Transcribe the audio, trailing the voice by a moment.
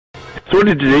So what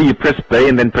did you do? You press B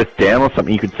and then press down or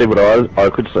something? You could see what I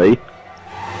could see.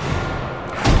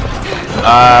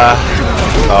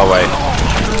 Oh wait.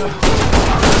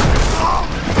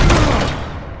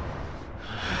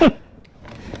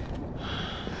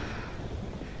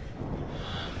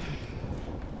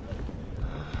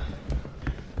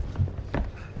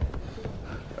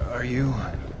 Are you...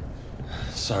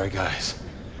 Sorry, guys.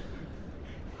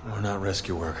 We're not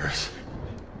rescue workers.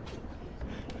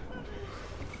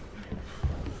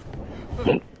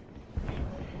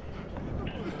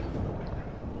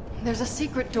 There's a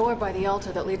secret door by the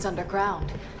altar that leads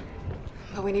underground.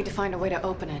 But we need to find a way to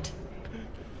open it.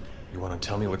 You want to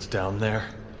tell me what's down there?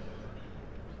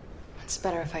 It's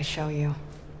better if I show you.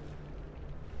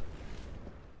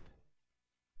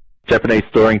 Japanese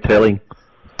storytelling.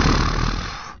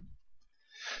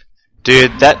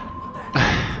 Dude,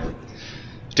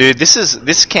 Dude,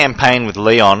 this campaign with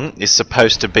Leon is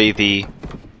supposed to be the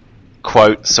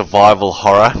quote survival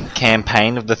horror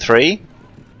campaign of the three.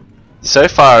 So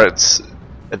far it's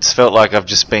felt like I've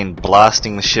just been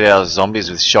blasting the shit out of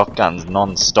zombies with shotguns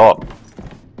non-stop.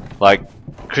 Like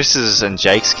Chris's and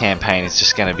Jake's campaign is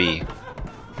just gonna be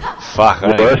fuck,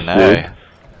 I don't even know. Dude.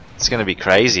 It's gonna be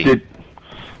crazy. Dude,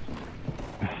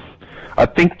 I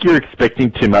think you're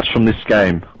expecting too much from this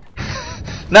game.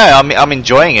 No, I'm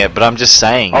enjoying it, but I'm just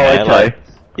saying. Oh, okay.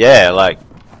 Like,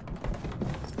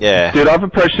 yeah. Dude, I've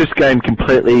approached this game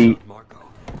completely.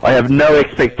 I have no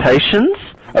expectations,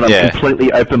 and I'm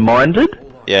completely open-minded.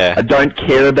 Yeah. I don't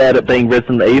care about it being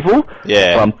Resident Evil.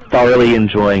 Yeah. But I'm thoroughly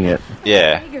enjoying it.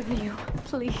 Yeah.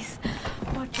 Please,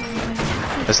 watch your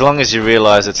as long as you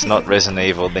realise it's not Resident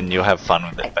Evil, then you'll have fun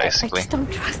with it, basically. I just don't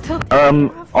trust her.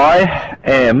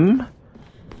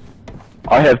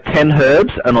 I have 10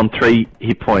 herbs and on 3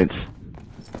 hit points.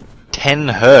 10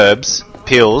 herbs?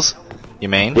 Pills, you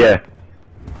mean? Yeah.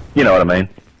 You know what I mean.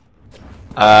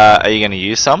 Are you going to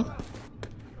use some?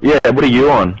 Yeah, what are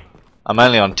you on? I'm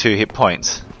only on 2 hit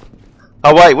points.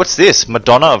 Oh wait, what's this?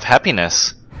 Madonna of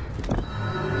Happiness.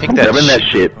 Pick that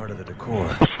shit. Part of the decor.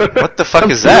 What the fuck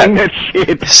is that? That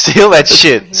shit. Steal that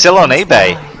shit. Sell on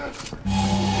eBay.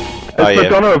 It's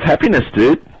Madonna of Happiness,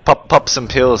 dude. Pop some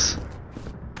pills.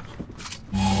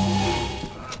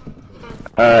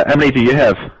 How many do you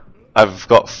have? I've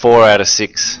got 4 out of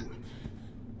 6.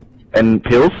 And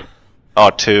pills?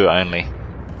 Oh, 2 only.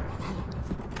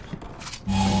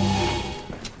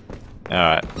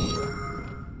 Alright.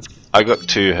 I got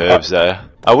 2 herbs though.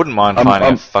 I wouldn't mind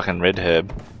finding a fucking red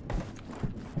herb.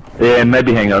 Yeah,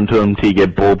 maybe hang on to them till you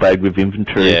get ball bagged with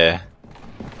inventory. Yeah.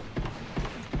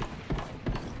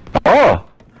 Oh!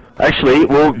 Actually,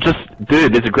 well, just,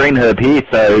 dude, there's a green herb here,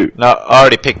 so... No, I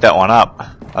already picked that one up.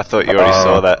 I thought you already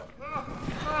saw that.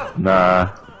 Nah.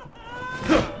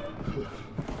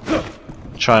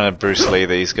 Trying to Bruce Lee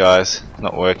these guys.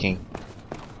 Not working.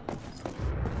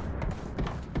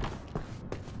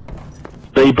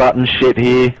 B button shit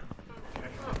here.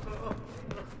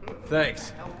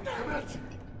 Thanks.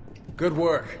 Good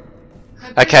work.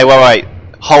 Okay, wait.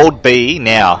 Hold B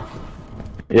now.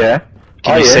 Yeah.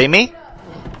 Can you see me?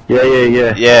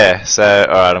 Yeah. Yeah, so,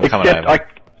 alright, I'm coming over.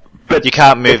 But you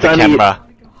can't move the camera.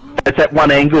 It's at one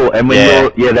angle, and when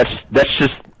you're... Yeah, that's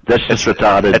just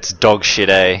retarded. It's dog shit,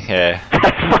 eh? Yeah.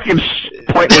 That's fucking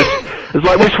pointless. It's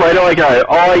like, which way do I go?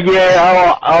 Oh,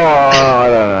 yeah, I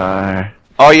don't know.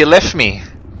 Oh, you left me.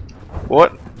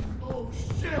 What?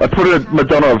 I put a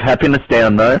Madonna of Happiness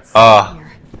down, though. Oh.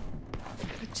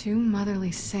 The 2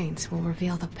 motherly saints will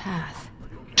reveal the path.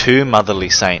 2 motherly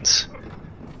saints.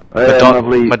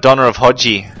 Madonna of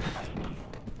Hodgie.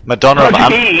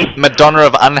 Madonna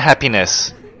of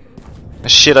Unhappiness.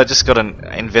 Shit, I just got an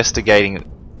investigating...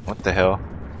 What the hell?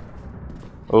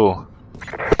 Ooh. Oh,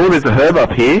 there's a herb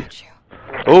up here.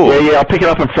 Ooh. Yeah, I'll pick it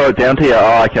up and throw it down to you.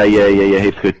 Oh, okay, yeah,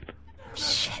 heaps good.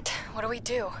 Shit, what do we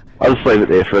do? I'll just leave it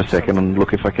there for a second and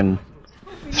look if I can...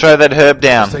 Throw that herb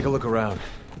down. Let's take a look around.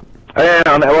 Wait.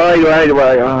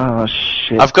 Oh,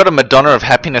 shit. I've got a Madonna of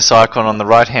Happiness icon on the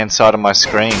right-hand side of my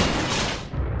screen.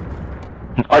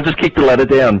 I just kicked the ladder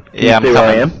down. Yeah, I'm coming. Where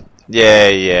I am?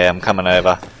 Yeah, I'm coming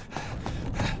over.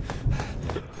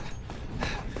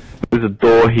 There's a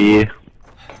door here.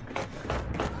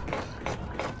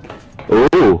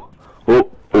 Ooh.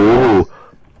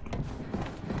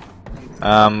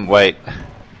 Wait.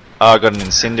 Oh, I got an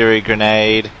incendiary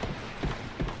grenade.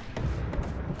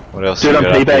 What else? Dude, I'm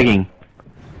teabagging.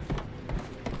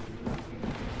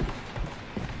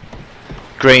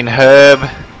 Green herb.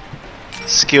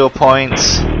 Skill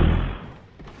points.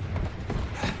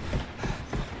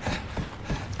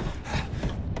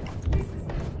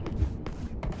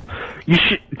 You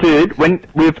should, dude. When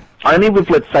with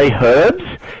let's say herbs,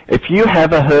 If you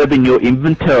have a herb in your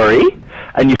inventory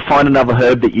and you find another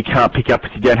herb that you can't pick up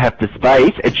because you don't have the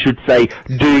space, it should say,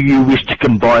 "Do you wish to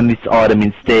combine this item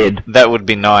instead?" That would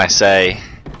be nice, eh?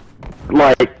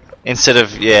 Like, instead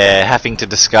of having to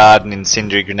discard an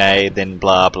incendiary grenade, then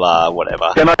blah blah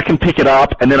whatever. Then I can pick it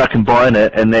up and then I combine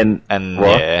it and then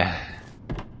what? Yeah.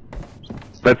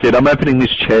 That's it. I'm opening this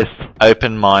chest.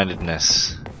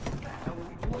 Open-mindedness.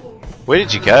 Where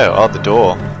did you go? Oh, the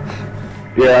door.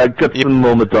 Yeah, I got some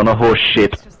more Madonna horse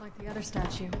shit. Just like the other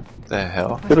statue. The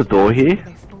hell? Got a door here?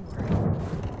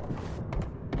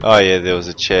 Oh yeah, there was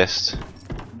a chest.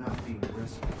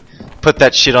 Put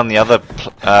that shit on the other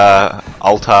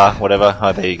altar, whatever.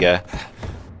 Oh, there you go.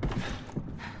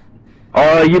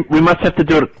 Oh, we must have to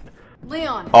do it.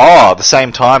 Leon. Oh, the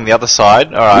same time, the other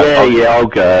side. All right. Yeah, I'll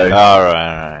go. All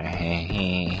right.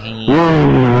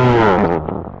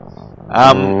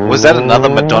 Was that another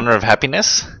Madonna of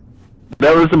happiness?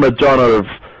 That was a Madonna of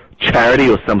charity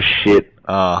or some shit.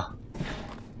 Oh.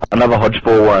 Another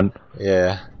hodgeball one.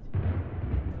 Yeah.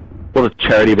 What a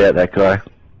charity about that guy.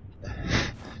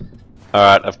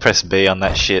 Alright, I've pressed B on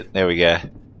that shit. There we go.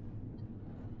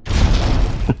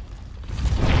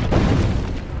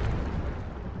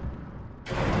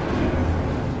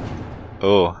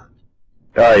 Oh.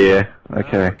 Oh yeah,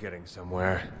 okay. We're getting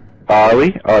somewhere. Are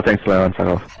we? Oh, thanks, Leon. Fuck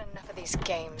off. I've had enough of these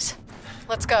games.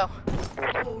 Let's go.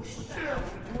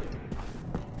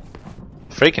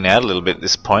 Freaking out a little bit at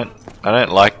this point. I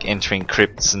don't like entering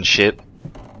crypts and shit.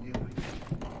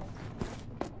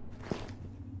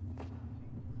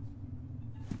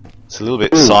 It's a little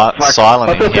bit silent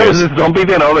I in thought here. there was a zombie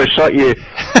then, I almost shot you.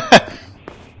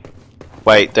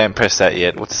 Wait, don't press that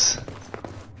yet. What's...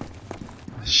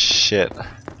 Shit.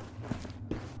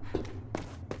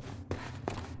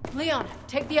 Leon,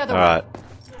 take the other one. Alright.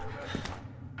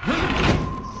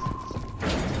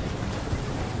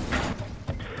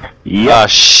 Yeah. Oh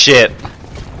shit.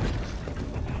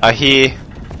 I hear...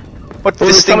 What? Oh,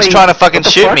 This thing's something- trying to fucking what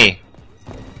the shoot fuck? me.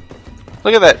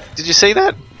 Look at that. Did you see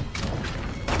that?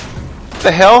 What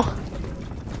the hell?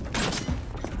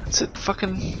 It's a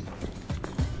fucking...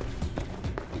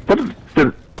 What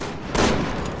the...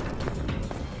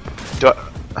 Do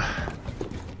I...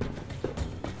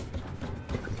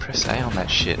 Press A on that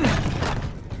shit.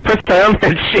 Press down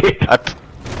that shit.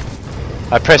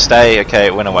 I pressed A, okay,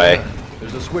 it went away.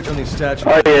 There's a switch on these statues.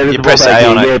 Oh yeah, there's You a press wall back A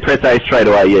on here. it. Yeah, press A straight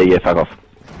away. Yeah, fuck off.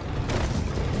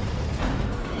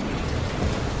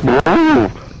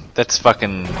 Ooh, That's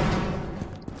fucking...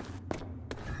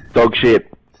 dog shit.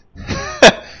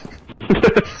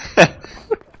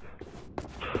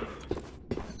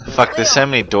 Fuck, there's so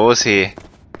many doors here.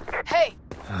 Hey,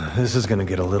 This is gonna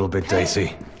get a little bit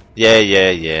dicey. Yeah.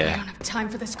 I don't have time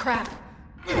for this crap.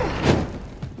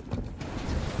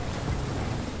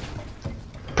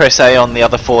 Press A on the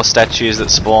other 4 statues that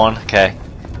spawn. Okay.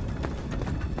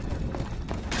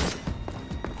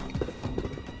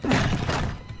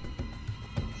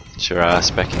 Get your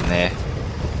ass back in there.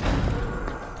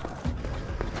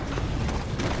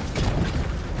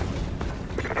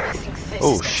 I think this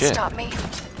Oh, is gonna shit. stop me.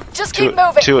 Just keep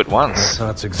moving. Two at once.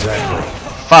 That's exactly.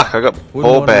 Fuck, I got Wouldn't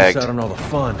ball want to miss bagged. out on all the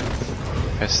fun.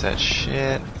 Press that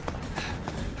shit.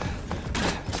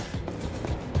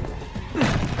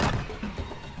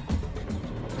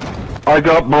 I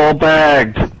got ball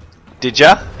bagged Did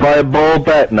ya? by a ball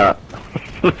bat nut.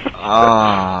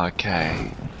 Oh,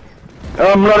 okay.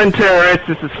 I'm running terrorists.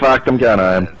 This is fucked. I'm going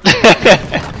home.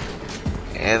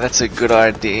 Yeah, that's a good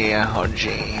idea,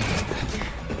 Hodgie.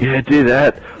 Yeah, do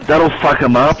that. That'll fuck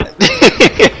them up.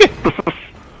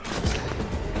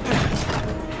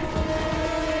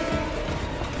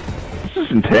 This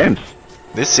is intense.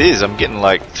 This is, I'm getting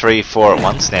like 3, 4 at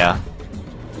once now.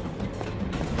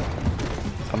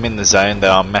 I'm in the zone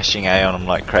though, I'm mashing A on them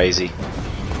like crazy. I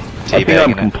think I'm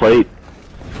Teabagging it. complete.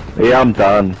 Yeah, I'm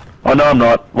done. Oh no, I'm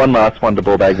not. One last one to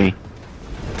ball bag me.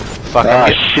 Fuck, Ah,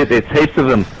 I'm getting, shit, there's heaps of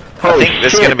them. I Holy think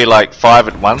there's shit. gonna be like 5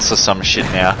 at once or some shit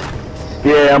now.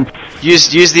 Yeah, I'm... Use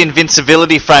the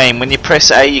invincibility frame. When you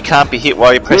press A, you can't be hit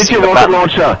while you're Where's pressing your the rocket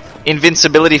button. launcher?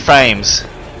 Invincibility frames.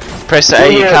 Press A, Yeah,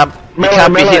 you yeah,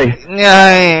 can't be melee. hit.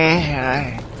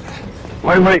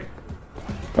 Wait.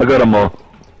 I got them all.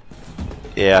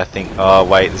 Yeah, I think. Oh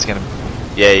wait, there's gonna.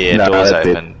 Yeah, No, doors that's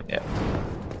it. open. Yeah.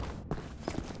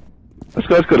 This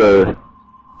guy's got a...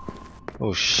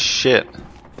 Oh shit.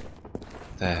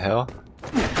 The hell?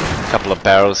 Couple of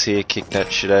barrels here. Kick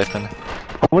that shit open.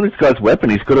 I want this guy's weapon.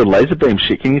 He's got a laser beam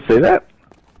shit. Can you see that?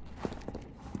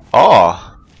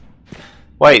 Oh.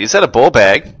 Wait, is that a ball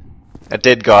bag? A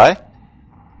dead guy?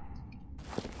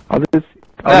 Oh, there's...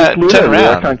 No, there's turn literally-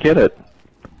 I around. can't get it.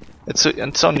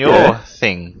 It's on your Yeah.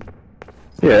 thing.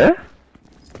 Yeah.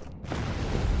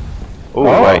 Ooh,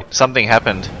 Oh. wait, something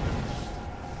happened.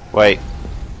 Wait.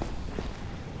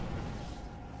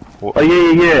 Oh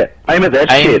yeah. Aim at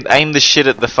that shit. Aim the shit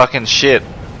at the fucking shit.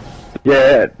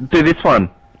 Yeah, do this one.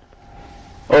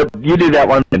 Or you do that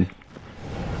one then.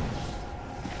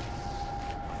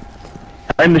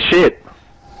 Aim the shit.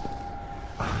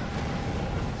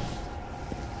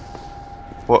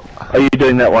 What? Are you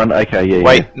doing that one? Okay, yeah.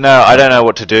 Wait, no, I don't know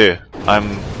what to do. I'm...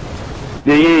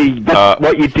 Yeah, but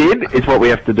what you did is what we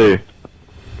have to do.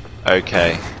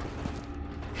 Okay.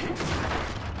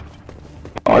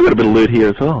 Oh, I got a bit of loot here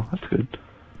as well. That's good.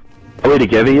 Are we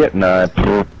together yet? No.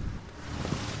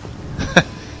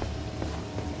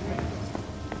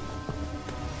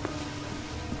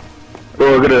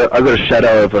 Oh, I got a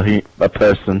shadow of a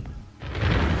person.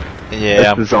 Yeah,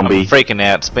 That's the zombie. I'm freaking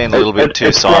out. It's been a little bit too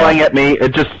it's silent. flying at me.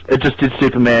 It just did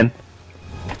Superman.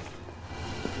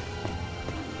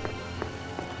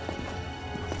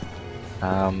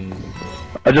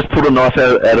 I just pulled a knife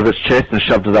out of its chest and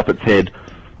shoved it up its head.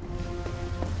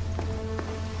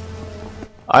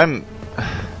 What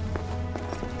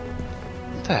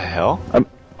the hell?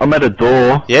 I'm at a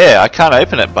door. Yeah, I can't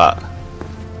open it, but...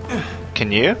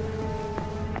 Can you?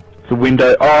 It's a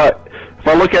window. Oh, if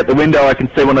I look out the window, I can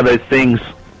see one of those things.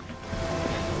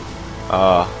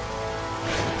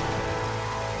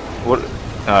 What?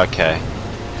 Okay.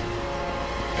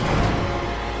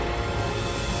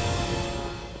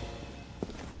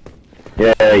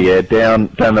 Yeah, down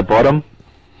the bottom.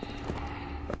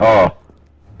 Oh.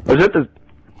 Was it the...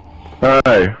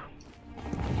 No.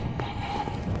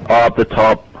 Oh, up the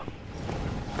top.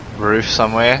 Roof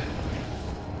somewhere?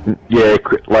 Yeah,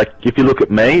 like, if you look at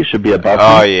me, it should be above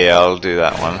Oh me. yeah, I'll do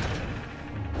that one.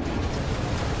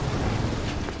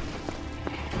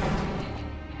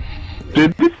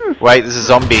 Dude, this is... Wait, there's a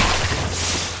zombie.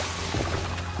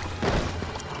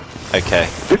 Okay.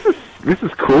 This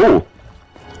is cool.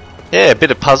 Yeah, a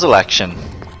bit of puzzle action.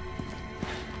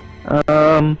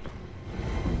 Okay,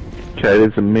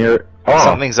 there's a mirror. Oh.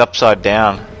 Something's upside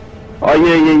down. Oh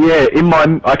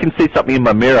yeah. I can see something in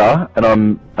my mirror, and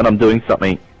I'm doing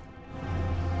something.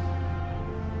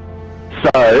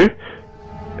 So,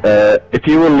 if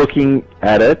you were looking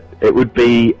at it, it would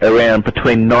be around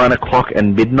between 9 o'clock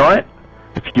and midnight.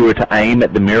 If you were to aim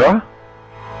at the mirror,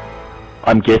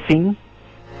 I'm guessing,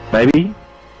 maybe.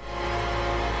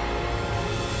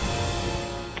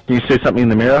 Can you see something in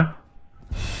the mirror?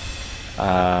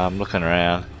 I'm looking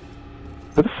around.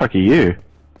 Where the fuck are you?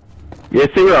 Yeah,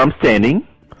 see where I'm standing?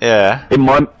 Yeah.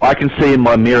 I can see in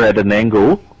my mirror at an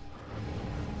angle.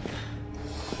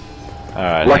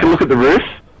 Alright. Like a look at the roof?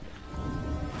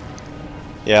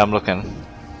 Yeah, I'm looking.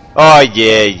 Oh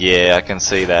yeah, I can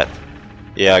see that.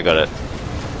 Yeah, I got it.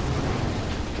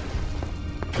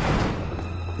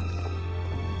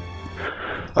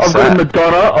 What's I've got a that?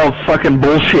 Madonna of fucking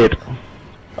bullshit.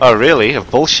 Oh really? Of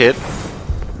bullshit?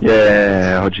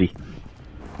 Yeah, Hodgie.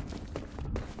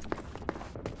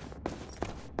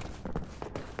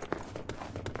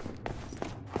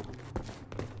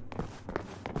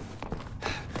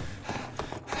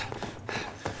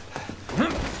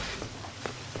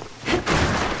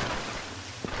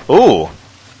 Ooh!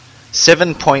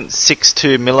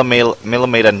 7.62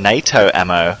 millimeter NATO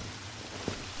ammo.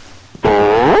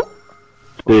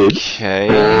 Dude.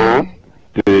 Okay.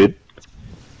 Dude.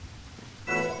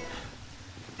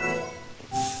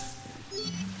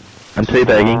 I'm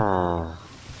teabagging.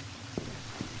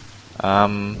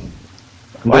 Um.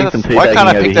 I'm Why, doing some why teabagging can't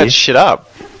I over pick here. that shit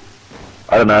up?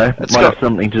 I don't know. It It's might got- have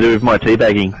something to do with my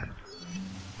teabagging.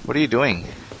 What are you doing?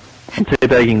 I'm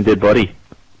teabagging dead body.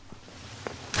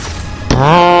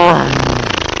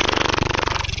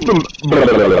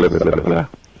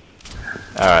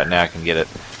 Alright, now I can get it.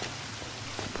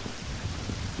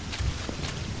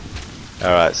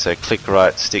 Alright, so click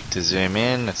right stick to zoom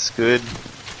in, that's good.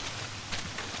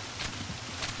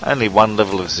 Only one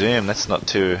level of zoom, that's not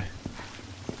too...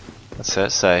 What's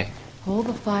that say? Hold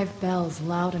the 5 bells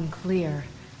loud and clear,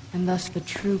 and thus the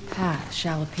true path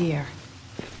shall appear.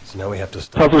 So now we have to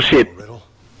stop Puzzle shit. riddle?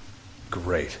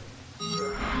 Great.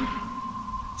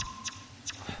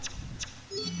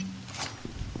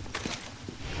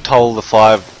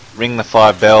 Ring the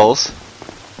 5 bells.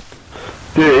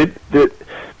 Dude, this,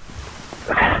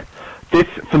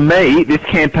 for me, this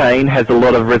campaign has a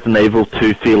lot of Resident Evil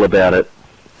 2 feel about it.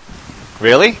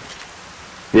 Really?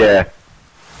 Yeah.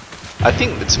 I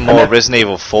think it's more Resident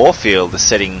Evil 4 feel, the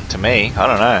setting to me. I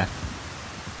don't know.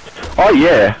 Oh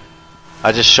yeah.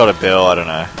 I just shot a bell, I don't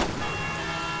know.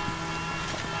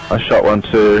 I shot one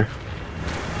too.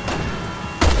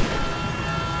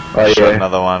 Oh Shot yeah.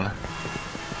 another one.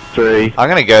 3. I'm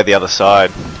gonna go the other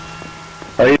side.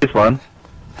 Oh, here's 1.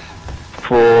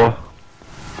 4.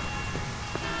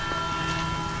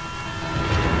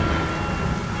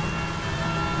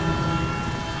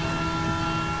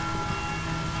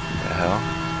 The hell?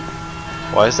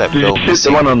 Why is that Did bill you shoot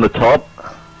missing? the one on the top?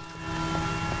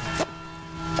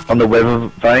 On the weather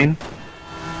vane?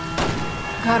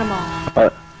 Got them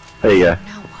all. There you go.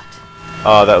 Now what?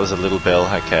 Oh, that was a little bell.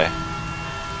 Okay.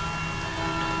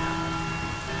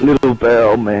 Little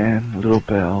bell, man. Little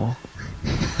bell.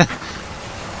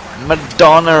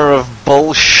 Madonna of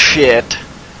bullshit.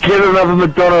 Get another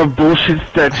Madonna of bullshit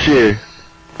statue.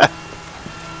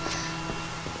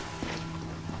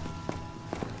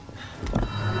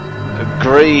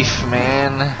 Grief,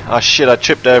 man. Oh shit, I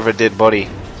tripped over a dead body.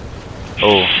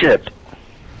 Oh, Shit.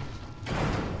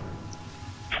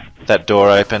 that door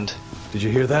opened. Did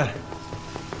you hear that?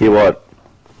 Hear what?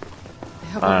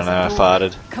 hope I don't it know, I wasn't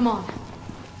farted. Lord. Come on.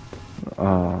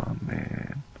 Oh,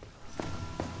 man.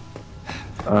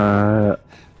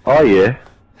 Oh, yeah.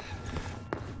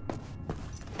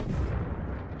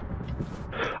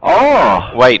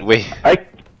 Oh! Wait, we...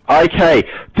 Okay.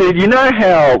 Dude, you know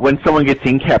how when someone gets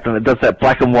in-capped and it does that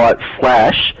black and white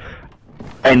flash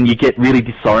and you get really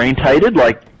disorientated?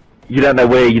 Like, you don't know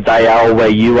where they are or where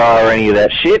you are or any of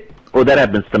that shit? Well, that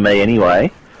happens to me anyway.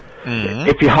 Mm.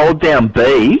 If you hold down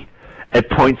B, it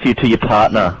points you to your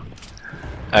partner.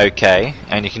 Okay,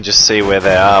 and you can just see where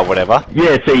they are, whatever.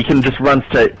 Yeah, so you can just run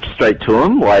straight to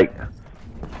them, like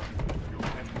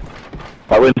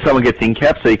when someone gets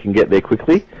in-capped so you can get there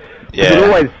quickly. 'Cause Yeah. It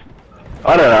always,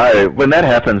 I don't know, when that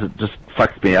happens it just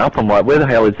fucks me up. I'm like, where the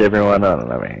hell is everyone? I don't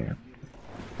know, man.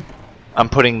 I'm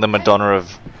putting the Madonna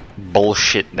of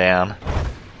bullshit down.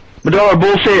 Madonna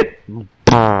bullshit!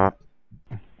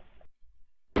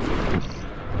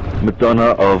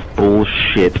 Madonna of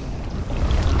bullshit.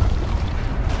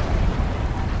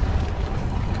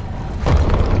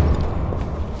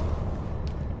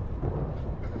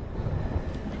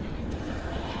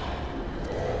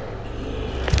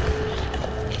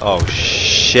 Oh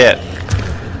shit.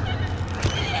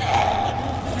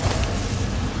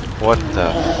 What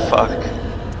the fuck?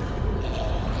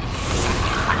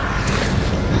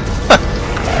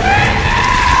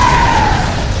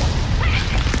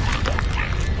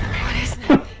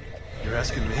 You're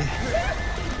asking me?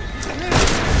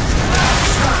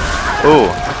 Ooh.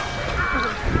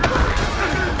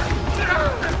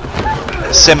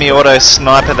 Semi-auto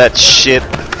sniper that shit.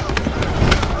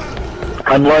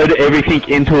 Unload everything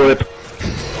into it.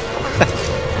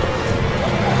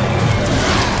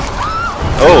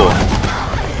 Oh.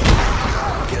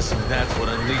 Guessing that's what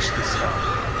unleashed this hell.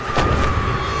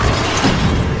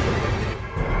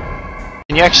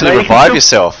 Can you actually No, you can revive still-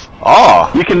 yourself?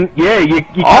 Oh. You can, yeah, you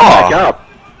come Oh. back up.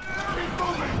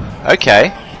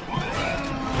 Okay.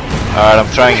 Alright, I'm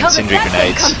throwing Where the hell did incendiary that thing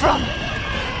grenades. come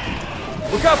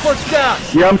from? Look out for its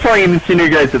gas! Yeah, I'm throwing incendiary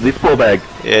grenades at this ball bag.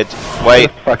 Yeah, wait.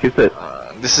 What the fuck is it?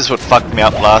 This is what fucked me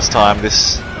up last time.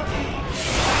 This.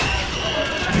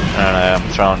 I don't know, I'm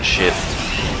throwing shit.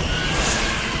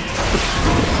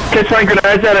 Keep throwing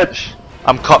grenades at it.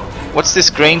 I'm What's this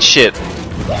green shit?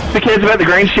 Who cares about the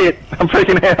green shit? I'm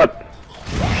freaking out.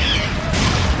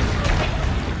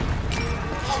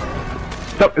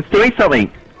 Stop, it's doing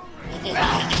something.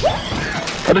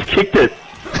 I just kicked it.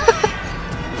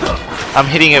 I'm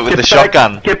hitting it with the Get back,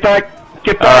 shotgun. Get back.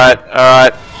 Get Alright, back.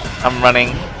 alright. I'm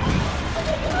running.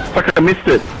 Fuck, I missed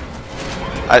it.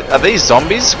 Are these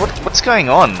zombies? What's going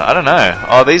on? I don't know.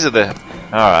 Oh, these are the...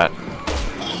 Alright.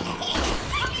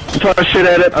 I'm trying to shoot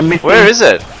at it. I'm missing. Where is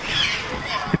it?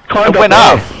 It climbed It went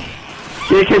there. up.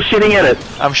 Yeah, keep shooting at it.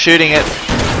 I'm shooting it.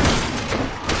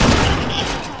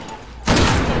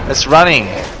 It's running.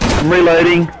 I'm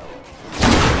reloading.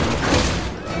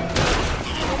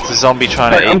 It's a zombie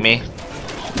trying to eat me.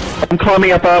 I'm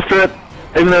climbing up after it.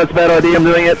 Even though it's a bad idea, I'm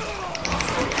doing it.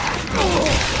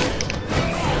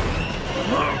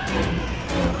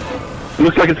 It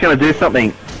looks like it's going to do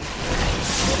something.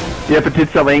 Yep, it did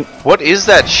something. What is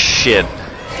that shit?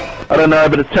 I don't know,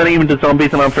 but it's turning them into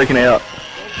zombies and I'm freaking out.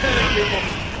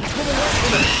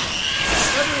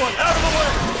 Everyone, out of the way!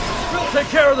 We'll take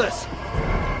care of this!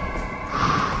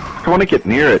 I want to get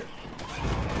near it.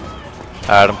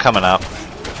 Alright, I'm coming up. We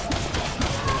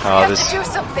Oh, have there's to do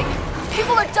something.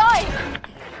 People are dying.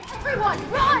 Everyone,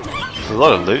 run! a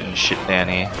lot of loot and shit down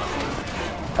here.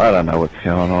 I don't know what's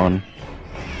going on.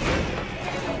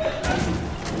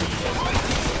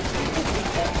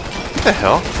 What the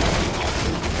hell?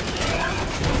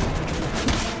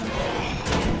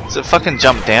 Does it fucking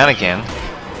jump down again?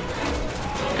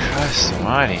 Christ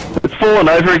almighty. It's fallen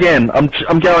over again.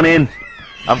 I'm going in.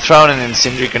 I'm throwing an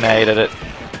incendiary grenade at it.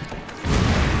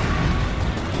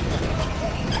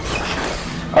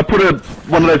 I put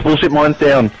one of those bullshit mines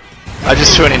down. I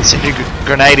just threw an incendiary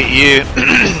grenade at you.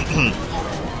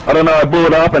 I don't know, I blew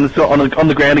it up and it's on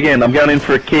the ground again. I'm going in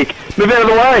for a kick. Move out of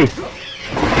the way!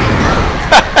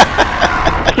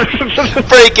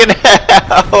 Freaking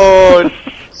hell!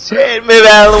 Shit, move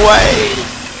out of the way!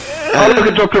 Oh, look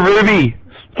at Dr. Ruby!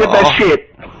 Get that shit!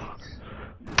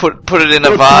 Put it in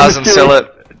a vase and sell it.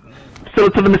 Sell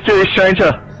it to the mysterious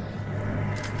stranger.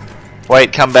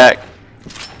 Wait, come back.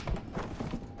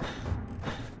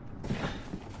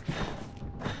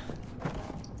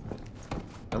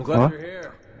 I'm glad you're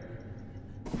here.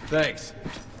 Thanks.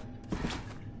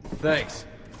 Thanks.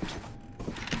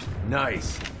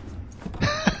 Nice.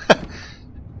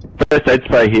 First aid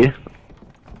spray here.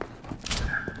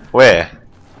 Where?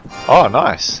 Oh,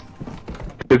 nice.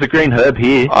 There's a green herb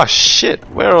here. Oh shit,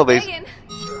 where are all these? Megan,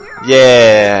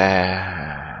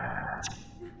 Yeah.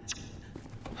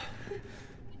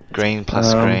 Green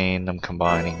plus green, I'm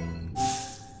combining.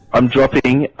 I'm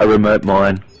dropping a remote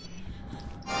mine.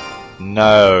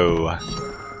 No.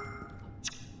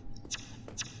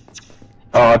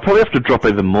 Oh, I probably have to drop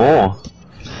even more.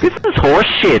 This is horse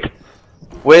shit.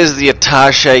 Where's the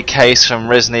attaché case from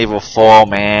Resident Evil 4,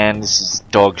 man? This is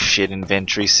dog shit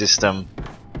inventory system.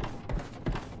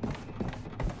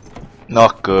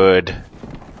 Not good.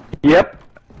 Yep.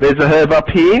 There's a herb up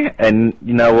here, and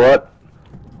you know what?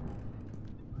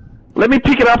 Let me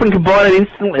pick it up and combine it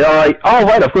instantly. Oh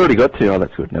wait, I've already got two. Oh,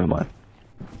 that's good. Never mind.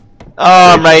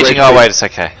 Oh, I'm raging. Oh, wait, it's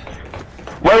okay.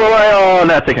 Wait. Oh,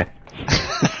 no, it's okay.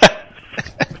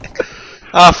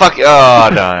 Oh, fuck. Oh,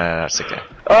 no, it's okay.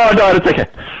 Oh, no, it's okay.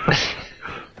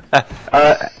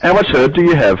 How much herb do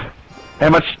you have? How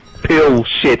much pill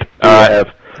shit do you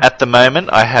have? At the moment,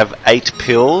 I have 8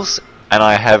 pills, and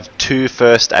I have 2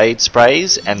 first aid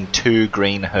sprays and 2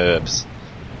 green herbs.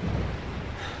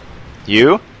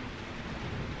 You?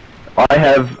 I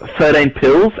have 13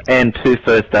 pills and 2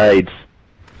 first aids.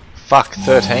 Fuck,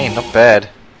 13, not bad.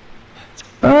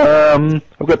 I've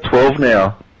got 12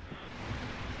 now.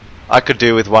 I could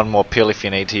do with 1 more pill if you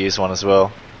need to use one as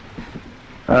well.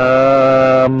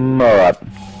 Alright.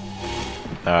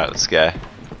 Alright, let's go.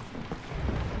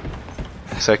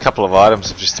 So a couple of items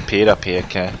have just appeared up here,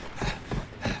 okay.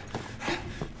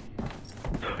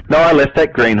 No, I left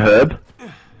that green herb.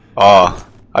 Oh,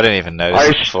 I didn't even notice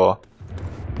it before.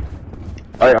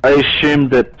 I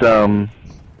assumed that,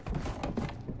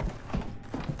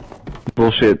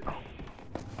 bullshit.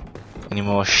 Any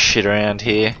more shit around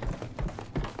here?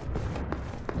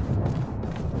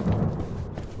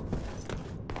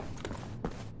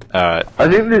 Alright. I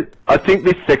think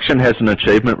this section has an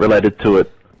achievement related to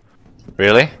it.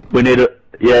 Really? We needed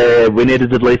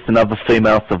at least another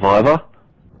female survivor.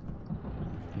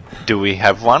 Do we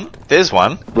have one? There's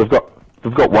one. We've got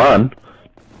one.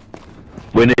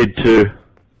 We need 2.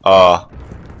 Oh,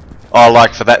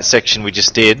 like for that section we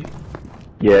just did.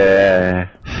 Yeah.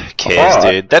 Who cares,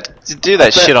 dude? Do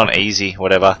that shit on easy,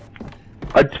 whatever.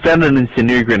 I found an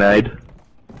incendiary grenade.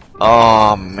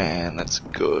 Oh man, that's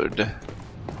good.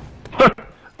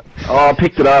 Oh, I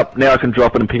picked it up. Now I can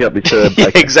drop it and pick up this herb. Yeah,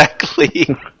 exactly.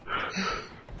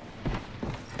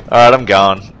 Alright, I'm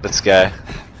going. Let's go.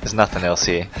 There's nothing else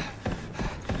here.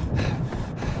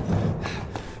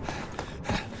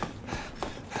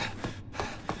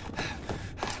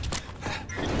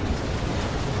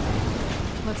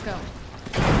 Let's go.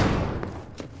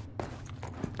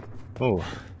 Ooh,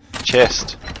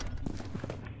 chest.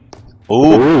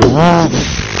 Ooh.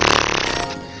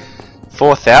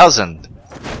 4,000.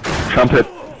 Trumpet.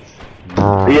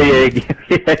 Yeah.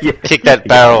 Kick that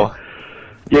barrel.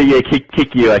 Yeah,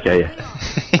 kick you, okay, yeah.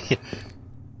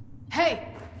 Hey!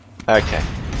 Okay.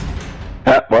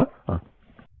 What? Oh.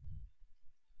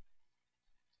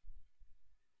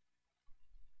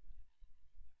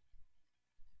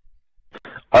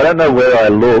 I don't know where I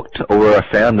looked or where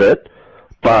I found it,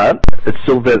 but it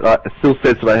still says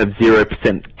that I have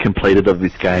 0% completed of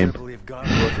this game.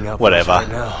 Whatever.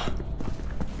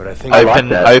 But I think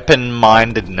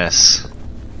Open-mindedness.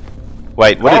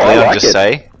 Wait, what did Leon just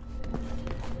say?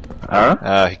 Huh?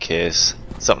 Oh, who cares?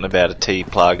 Something about a T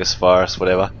plagus virus,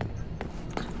 whatever.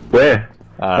 Where?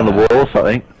 On the wall or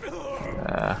something?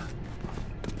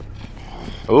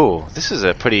 Ooh, this is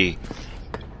a pretty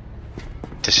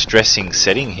distressing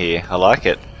setting here. I like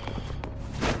it.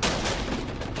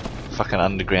 Fucking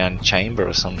underground chamber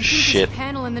or some shit. This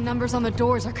panel and the numbers on the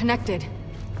doors are connected.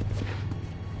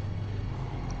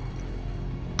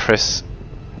 Press.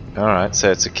 Alright,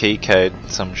 so it's a key code,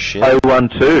 some shit.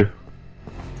 012.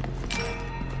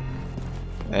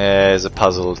 There's a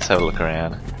puzzle. Let's have a look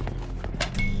around.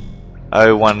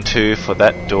 012 for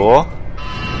that door.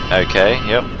 Okay,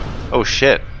 yep. Oh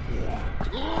shit.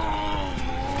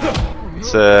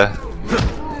 It's a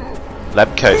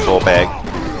lab coat ball bag.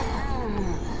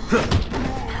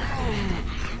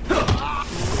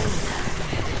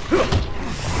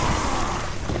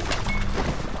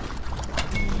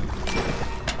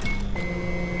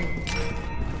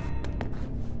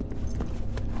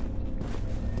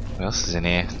 What else is in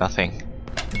here? Nothing.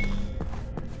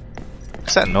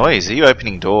 What's that noise? Are you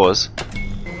opening doors?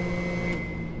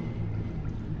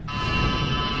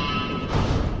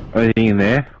 Anything in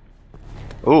there?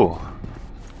 Ooh.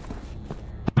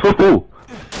 Ooh.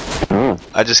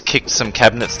 I just kicked some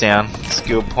cabinets down.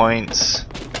 Skill points.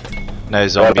 No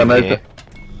zombie here.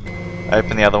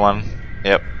 Open the other one.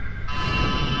 Yep.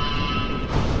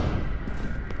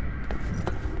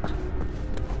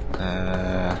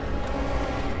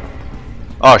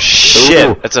 Oh shit!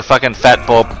 Ooh. It's a fucking fat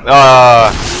ball.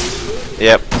 Oh.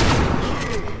 Yep.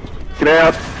 Get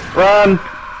out! Run!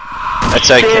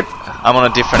 It's okay. Shit. I'm on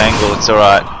a different angle. It's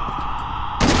alright.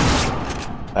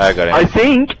 I got him. I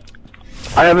think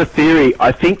I have a theory.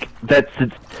 I think that's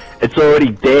it's already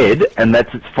dead, and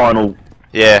that's its final.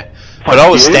 Yeah, but I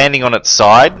was standing on its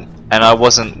side, and I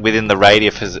wasn't within the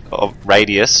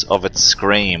radius of its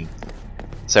scream.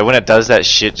 So when it does that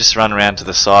shit, just run around to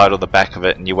the side or the back of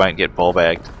it, and you won't get ball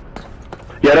bagged.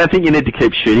 Yeah, I don't think you need to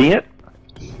keep shooting it.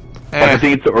 Like, I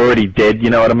think it's already dead. You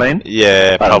know what I mean?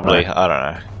 Yeah, I don't probably. know. I don't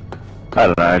know. I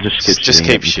don't know. Just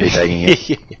keep shooting.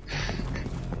 Keep it.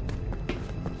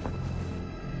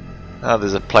 Oh,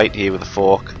 there's a plate here with a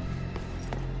fork.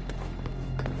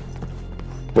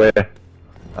 Where?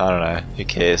 I don't know. Who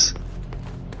cares?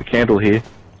 The candle here.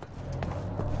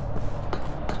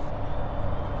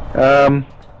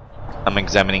 I'm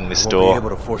examining this Won't door. be able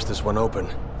to force this one open.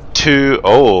 2.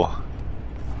 Oh.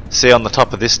 See on the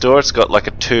top of this door, it's got like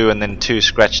a 2 and then 2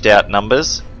 scratched out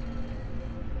numbers.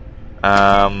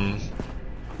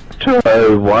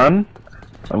 201.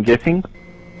 I'm guessing.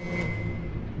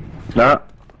 No.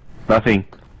 Nothing.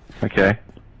 Okay.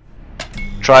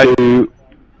 Try.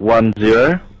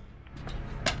 210.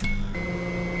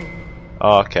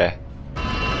 Oh, okay.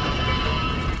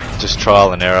 Just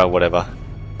trial and error, whatever.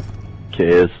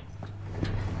 Cares.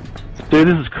 Dude,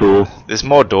 this is cool. There's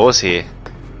more doors here.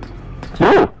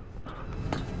 Woo!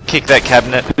 Kick that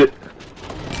cabinet.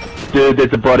 Dude,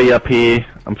 there's a body up here.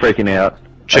 I'm freaking out.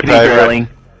 Trip I can hear over it. growling.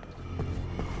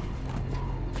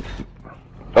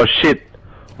 Oh shit.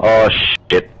 Oh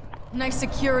shit. Nice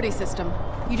security system.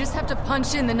 You just have to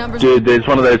punch in the numbers. Dude, there's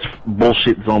one of those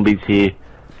bullshit zombies here.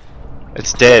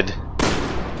 It's dead.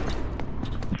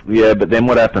 Yeah, but then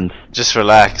what happens? Just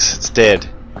relax. It's dead.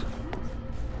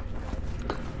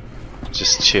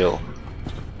 Just chill.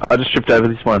 I just tripped over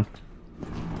this one.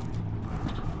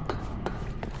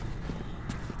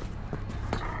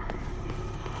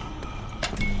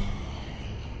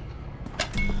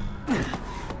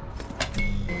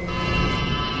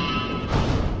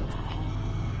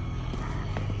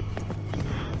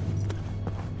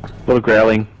 A lot of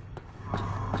growling.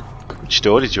 Which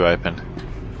door did you open?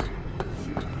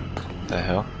 The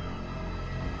hell?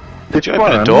 Did you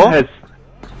open a door?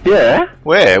 Yeah.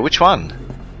 Where? Which one?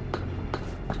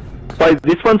 Wait,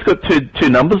 this one's got two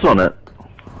numbers on it.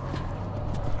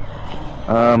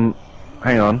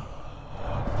 Hang on.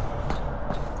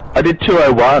 I did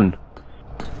 201.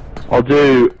 I'll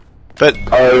do. But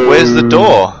where's the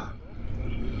door?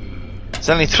 There's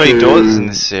only 3 doors in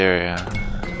this area.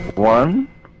 1.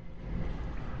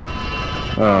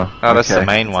 Oh, that's the okay.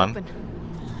 main one.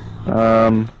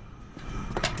 012.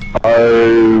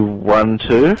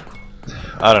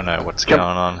 I don't know what's going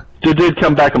on. Dude,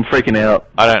 come back! I'm freaking out.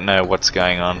 I don't know what's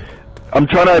going on. I'm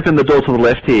trying to open the door to the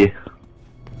left here.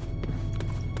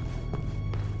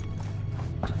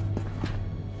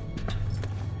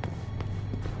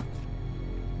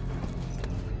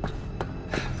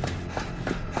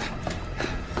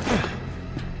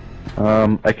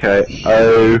 Okay.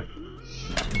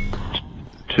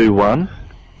 021.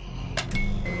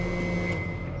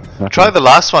 Try the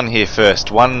last one here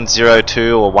first.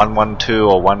 102 or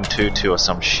 112 or 122 or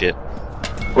some shit.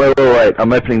 Wait.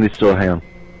 I'm opening this door. Hang on.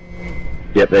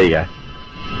 Yep, there you go.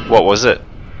 What was it?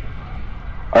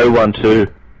 012.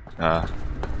 Yeah,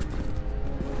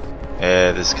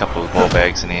 there's a couple of ball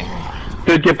bags in here.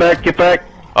 Dude, get back! Get back!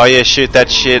 Oh yeah, shoot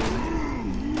that shit.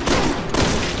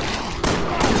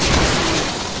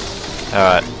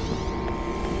 Alright.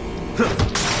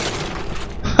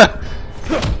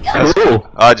 Cool.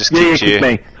 I just kicked you. Kick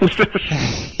me.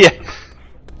 Yeah.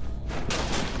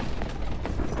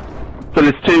 So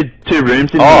there's two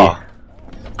rooms in Oh. here.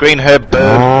 Green herb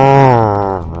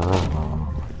bird.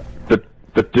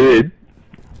 But dude.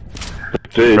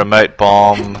 Remote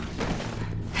bomb.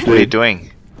 What are you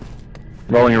doing?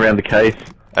 Rolling around the case.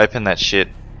 Open that shit.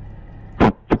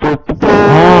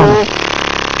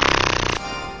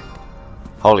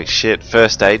 Holy shit!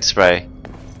 First aid spray.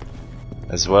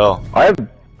 As well. I have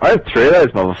 3 of those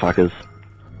motherfuckers.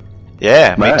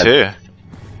 Yeah, me Mad. too.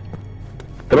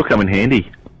 That'll come in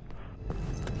handy.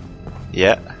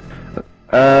 Yeah.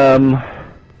 Alright,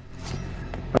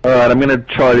 I'm gonna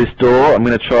try this door. I'm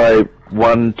gonna try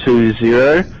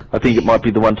 120. I think it might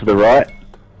be the one to the right.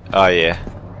 Oh yeah.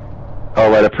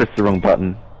 Oh wait, I pressed the wrong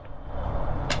button.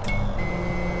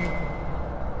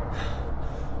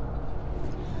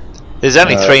 There's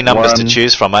only 3 numbers to 1,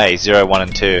 choose from, eh? 0, 1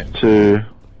 and 2. 2.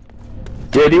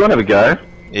 Yeah, do you want to have a go?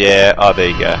 Yeah, oh there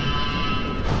you go.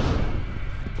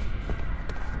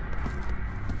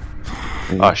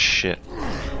 Oh shit.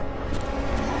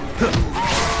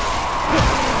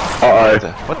 Uh-oh.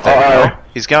 What the hell?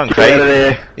 He's going Get out of crazy.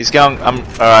 there. He's going,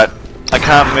 alright. I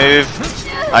can't move.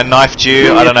 I knifed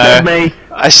you, I don't know. Stab me.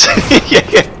 I see,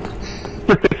 yeah.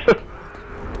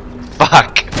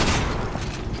 Fuck.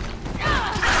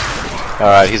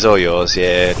 Alright, he's all yours,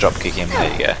 yeah. Drop kick him,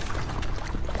 there you go.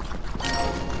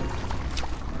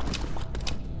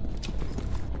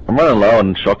 I'm running low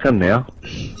on shotgun now.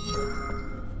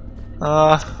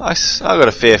 I got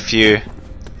a fair few.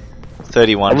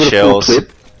 31 I've got shells. a full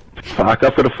clip. Fuck,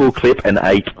 I've got a full clip and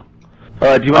 8.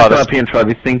 Alright, do you want to come up here and try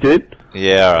this thing, dude?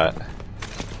 Yeah, alright.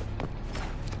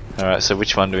 Alright, so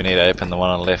which one do we need to open? The one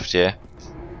on the left, yeah?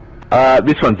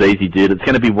 This one's easy, dude. It's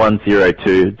going to be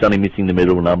 102. It's only missing the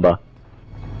middle number.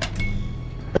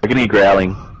 I can hear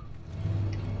growling.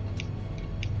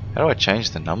 How do I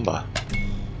change the number?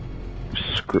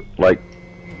 Like,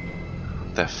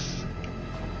 The f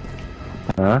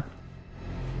huh?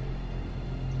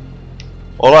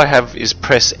 All I have is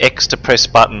press X to press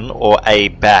button or A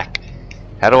back.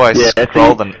 How do I Yeah,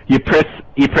 scroll so them? you press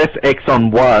X on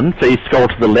 1, so you scroll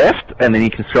to the left, and then you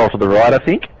can scroll to the right, I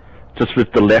think. Just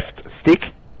with the left stick.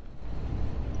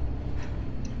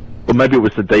 Or maybe it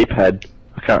was the D-pad.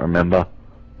 I can't remember.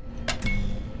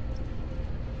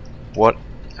 What?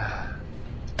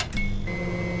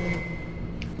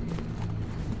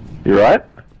 You right?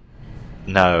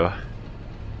 No.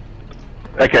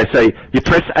 Okay, so you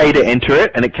press A to enter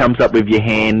it, and it comes up with your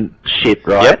hand shit,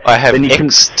 right? Yep, I have then you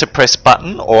X to press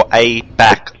button or A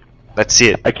back. That's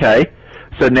it. Okay,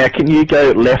 so now can you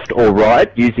go left or right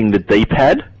using the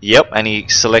D-pad? Yep, and he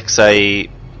selects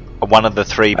one of the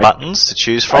 3 buttons to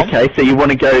choose from. Okay, so you want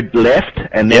to go left,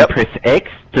 and then Yep. press X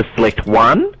to select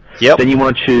 1. Yep. Then you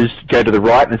want to go to the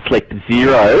right and select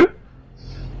 0.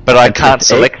 But I and can't press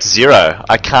select X. 0.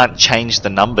 I can't change the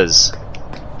numbers.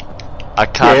 I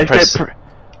can't Yeah, press... so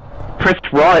press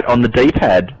right on the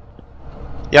D-pad.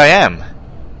 Yeah, I am.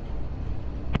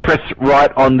 Press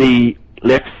right on the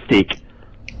left stick.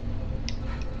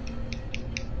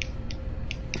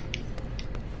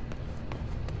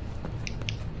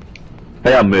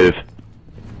 They are move.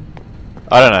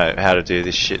 I don't know how to do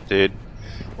this shit, dude.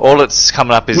 All that's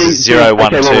coming up is Yeah, 0,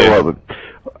 1, 2. wait.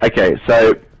 Okay,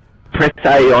 so press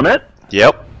A on it.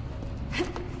 Yep.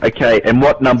 Okay, and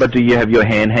what number do you have your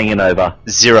hand hanging over?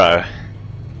 0.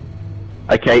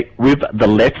 Okay, with the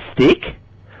left stick,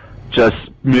 just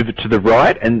move it to the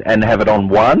right and have it on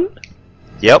 1.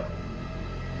 Yep.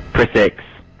 Press X.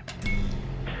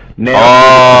 Now,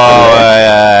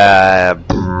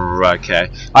 Okay.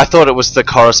 I thought it was the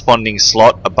corresponding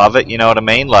slot above it, you know what I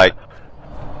mean? Like,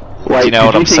 wait, do you know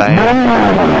what I'm saying?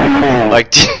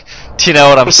 Like, do you know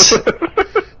what I'm saying?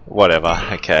 Whatever,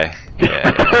 okay.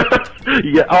 Yeah.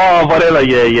 Yeah, oh, whatever,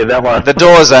 yeah, that one. The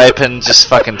door's open, just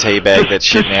fucking teabag that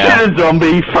shit Just now. shoot a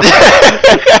zombie.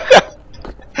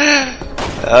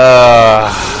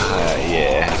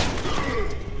 Yeah.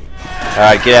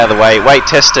 Alright, get out of the way. Wait,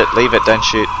 test it. Leave it, don't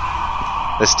shoot.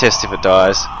 Let's test if it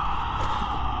dies.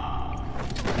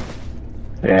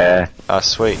 Yeah. Oh,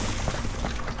 sweet.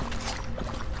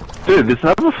 Dude, there's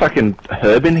another fucking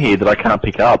herb in here that I can't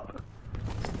pick up.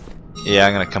 Yeah,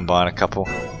 I'm gonna combine a couple.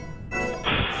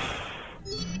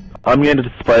 I'm going to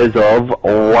dispose of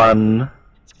 1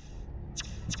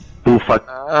 bullfuck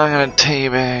I'm gonna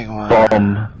teabag one.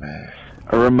 bomb.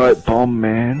 A remote bomb,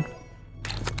 man.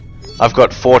 I've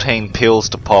got 14 pills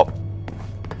to pop.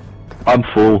 I'm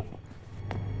full.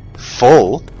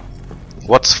 Full?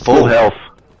 What's full? Full health.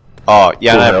 Oh,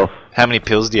 yeah, Full no. health. How many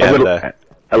pills do you I've have got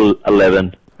there?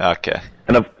 11. Okay.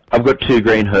 And I've got 2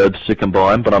 green herbs to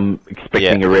combine, but I'm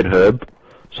expecting Yeah. a red herb.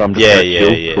 So I'm just Yeah,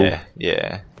 gonna kill.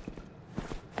 yeah.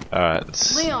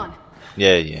 Alright. Leon,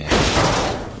 Yeah.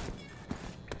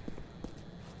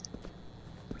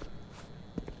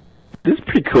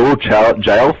 cool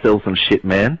jail cells and shit,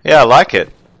 man. Yeah, I like it.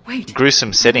 Wait. Gruesome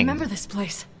I setting. remember this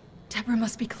place. Deborah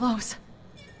must be close.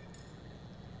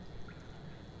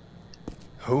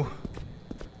 Who?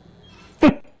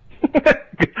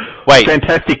 Wait.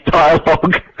 Fantastic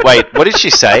dialogue. Wait, what did she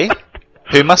say?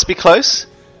 Who must be close?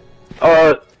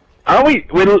 Aren't we?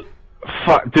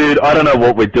 Fuck, dude, I don't know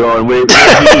what we're doing. We're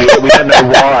here, we don't know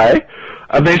why.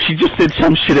 And then she just said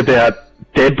some shit about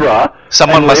Deborah.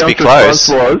 Someone must be Leon's close.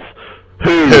 response was,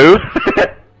 who? Who?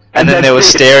 And then they were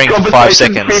that's it. staring for 5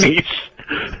 Conversation seconds. finished.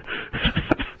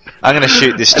 I'm gonna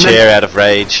shoot this And chair then- out of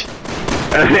rage.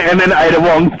 And then Ada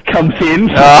Wong comes in.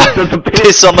 Ah, does a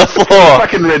piss on the floor.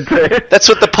 Fucking red hair. That's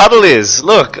what the puddle is.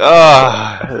 Look.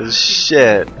 Oh,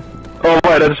 shit. Oh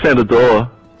wait, I just found a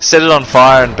door. Set it on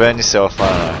fire and burn yourself. I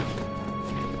don't know.